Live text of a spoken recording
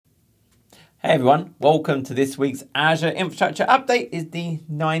Hey everyone, welcome to this week's Azure Infrastructure Update. It's the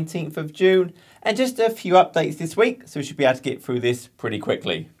 19th of June and just a few updates this week, so we should be able to get through this pretty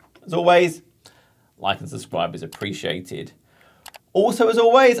quickly. As always, like and subscribe is appreciated. Also, as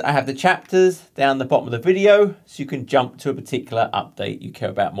always, I have the chapters down the bottom of the video, so you can jump to a particular update you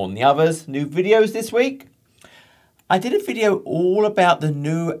care about more than the others. New videos this week. I did a video all about the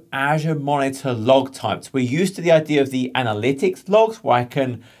new Azure Monitor log types. We're used to the idea of the analytics logs where I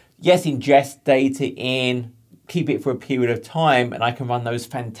can ingest data in, keep it for a period of time, and I can run those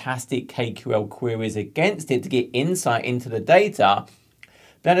fantastic KQL queries against it to get insight into the data.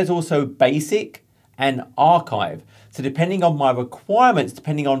 That is also basic and archive. So depending on my requirements,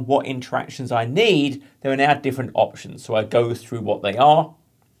 depending on what interactions I need, there are now different options. So I go through what they are.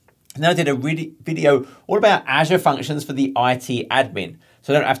 And then I did a video all about Azure functions for the IT admin.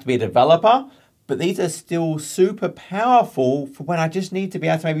 So I don't have to be a developer, but these are still super powerful for when I just need to be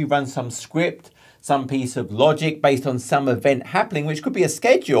able to maybe run some script, some piece of logic based on some event happening, which could be a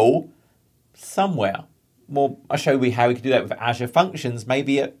schedule somewhere. Well, I'll show you how we can do that with Azure functions,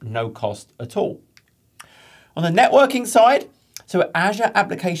 maybe at no cost at all. On the networking side, so Azure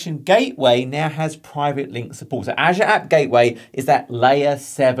Application Gateway now has private link support. So Azure App Gateway is that layer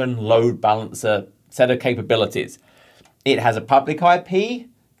 7 load balancer set of capabilities. It has a public IP,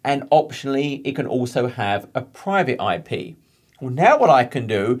 and optionally, it can also have a private IP. Well, now what I can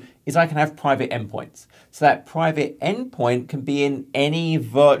do is I can have private endpoints. So that private endpoint can be in any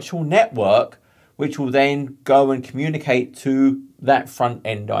virtual network, which will then go and communicate to that front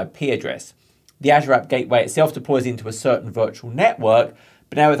end IP address. The Azure App Gateway itself deploys into a certain virtual network,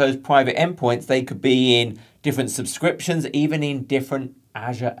 but now with those private endpoints, they could be in different subscriptions, even in different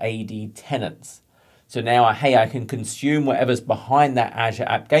Azure AD tenants. So now, I can consume whatever's behind that Azure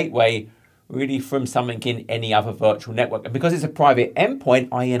App Gateway really from something in any other virtual network. And because it's a private endpoint,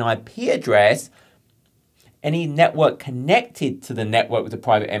 i.e. an IP address, any network connected to the network with a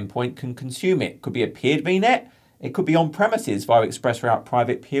private endpoint can consume it. It could be a peered VNet, it could be on premises via ExpressRoute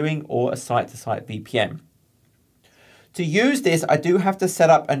private peering or a site-to-site VPN. To use this, I do have to set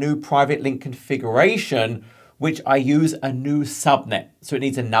up a new private link configuration, which I use a new subnet. So it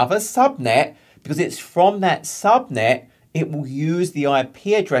needs another subnet, because it's from that subnet, it will use the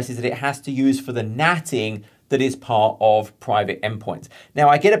IP addresses that it has to use for the NATing that is part of private endpoints. Now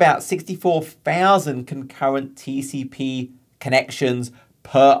I get about 64,000 concurrent TCP connections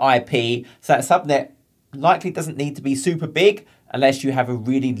per IP. So that subnet likely doesn't need to be super big unless you have a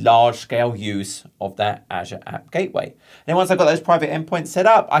really large scale use of that Azure App Gateway. And once I've got those private endpoints set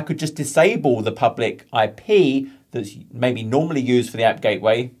up, I could just disable the public IP that's maybe normally used for the App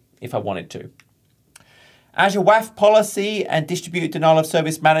Gateway if I wanted to. Azure WAF policy and distributed denial of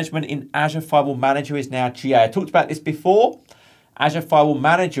service management in Azure Firewall Manager is now GA. I talked about this before. Azure Firewall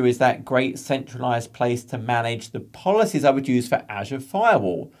Manager is that great centralized place to manage the policies I would use for Azure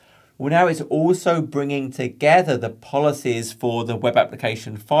Firewall. Well, now it's also bringing together the policies for the web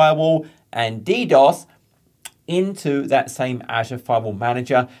application firewall and DDoS into that same Azure Firewall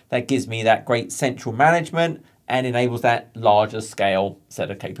Manager. That gives me that great central management and enables that larger scale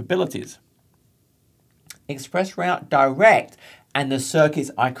set of capabilities. ExpressRoute Direct and the circuits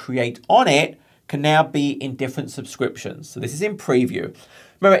I create on it can now be in different subscriptions. So this is in preview.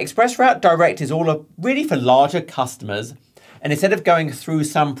 Remember, ExpressRoute Direct is all really for larger customers. And instead of going through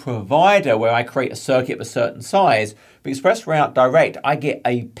some provider where I create a circuit of a certain size, with ExpressRoute Direct, I get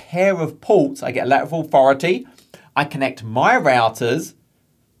a pair of ports. I get a letter of authority. I connect my routers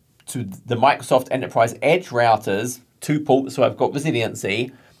to the Microsoft Enterprise Edge routers, 2 ports, so I've got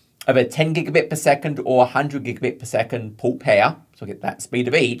resiliency of a 10 gigabit per second or 100 gigabit per second port pair, so I get that speed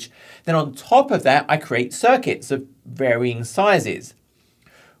of each. Then on top of that, I create circuits of varying sizes.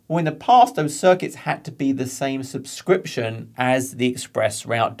 Well, in the past, those circuits had to be the same subscription as the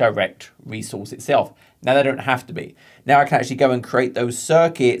ExpressRoute Direct resource itself. Now they don't have to be. Now I can actually go and create those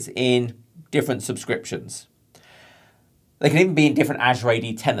circuits in different subscriptions. They can even be in different Azure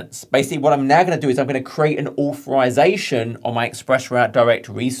AD tenants. Basically, what I'm now going to do is I'm going to create an authorization on my ExpressRoute Direct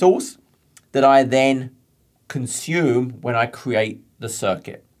resource that I then consume when I create the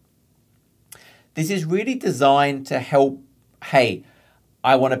circuit. This is really designed to help,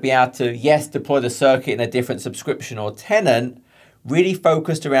 I want to be able to, deploy the circuit in a different subscription or tenant, really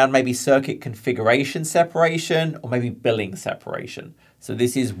focused around maybe circuit configuration separation or maybe billing separation. So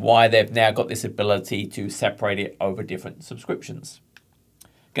this is why they've now got this ability to separate it over different subscriptions.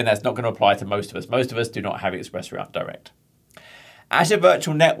 Again, that's not going to apply to most of us. Most of us do not have ExpressRoute Direct. Azure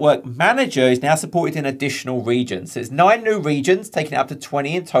Virtual Network Manager is now supported in additional regions. So it's 9 new regions, taking it up to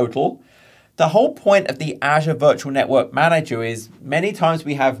 20 in total. The whole point of the Azure Virtual Network Manager is many times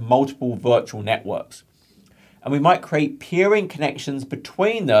we have multiple virtual networks, and we might create peering connections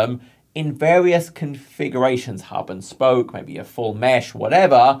between them in various configurations, hub and spoke, maybe a full mesh,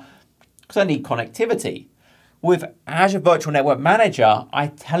 whatever, because I need connectivity. With Azure Virtual Network Manager, I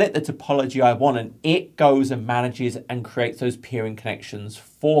tell it the topology I want, and it goes and manages and creates those peering connections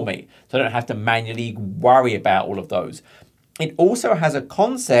for me. So I don't have to manually worry about all of those. It also has a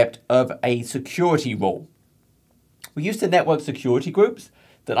concept of a security rule. We use the network security groups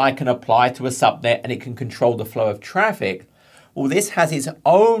that I can apply to a subnet, and it can control the flow of traffic. Well, this has its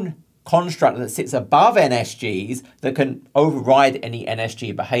own construct that sits above NSGs that can override any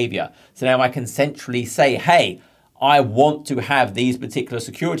NSG behavior. So now I can centrally say, hey, I want to have these particular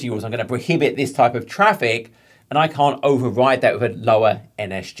security rules. I'm going to prohibit this type of traffic, and I can't override that with a lower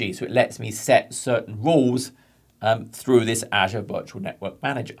NSG. So it lets me set certain rules through this Azure Virtual Network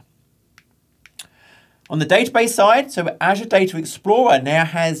Manager. On the database side, so Azure Data Explorer now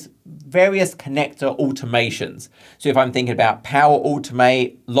has various connector automations. So if I'm thinking about Power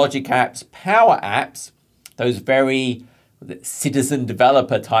Automate, Logic Apps, Power Apps, those very citizen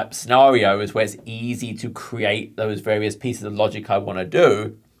developer type scenarios where it's easy to create those various pieces of logic I want to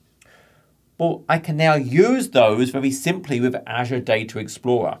do, well, I can now use those very simply with Azure Data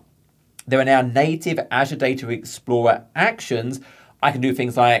Explorer. There are now native Azure Data Explorer actions. I can do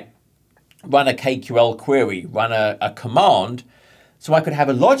things like run a KQL query, run a command. So I could have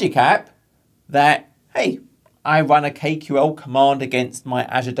a logic app that, hey, I run a KQL command against my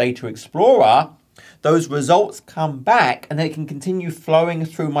Azure Data Explorer. Those results come back, and then it can continue flowing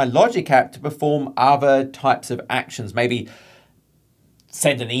through my logic app to perform other types of actions. Maybe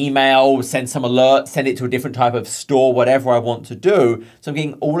send an email, send some alert, send it to a different type of store, whatever I want to do. So I'm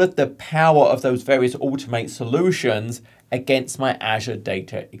getting all of the power of those various automate solutions against my Azure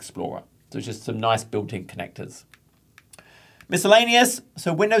Data Explorer. So it's just some nice built-in connectors. Miscellaneous,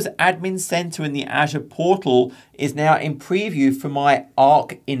 so Windows Admin Center in the Azure portal is now in preview for my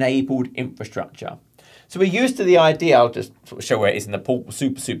Arc-enabled infrastructure. So we're used to the idea, I'll just sort of show where it is in the portal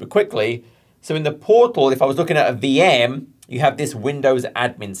super quickly. So in the portal, if I was looking at a VM, you have this Windows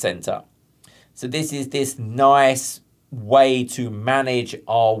Admin Center. So this is this nice way to manage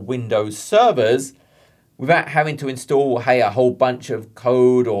our Windows servers without having to install, hey, a whole bunch of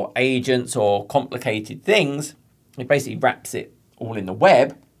code or agents or complicated things. It basically wraps it all in the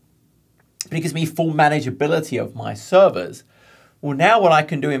web, but it gives me full manageability of my servers. Well, now what I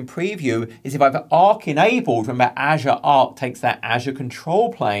can do in preview is if I've Arc enabled, remember Azure Arc takes that Azure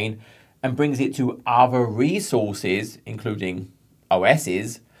control plane and brings it to other resources, including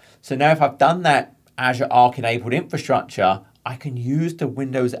OSs. So now if I've done that Azure Arc enabled infrastructure, I can use the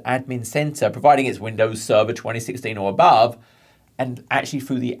Windows Admin Center, providing it's Windows Server 2016 or above, and actually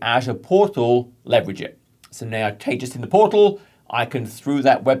through the Azure portal, leverage it. So now, okay, just in the portal, I can, through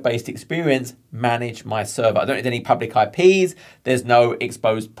that web-based experience, manage my server. I don't need any public IPs. There's no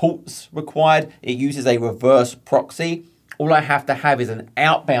exposed ports required. It uses a reverse proxy. All I have to have is an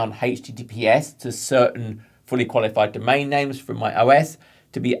outbound HTTPS to certain fully qualified domain names from my OS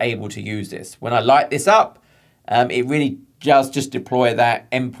to be able to use this. When I light this up, it really just deploy that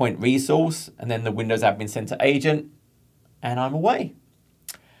endpoint resource and then the Windows Admin Center agent, and I'm away.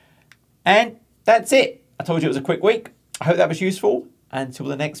 And that's it. I told you it was a quick week. I hope that was useful. Until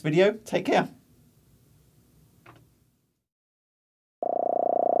the next video, take care.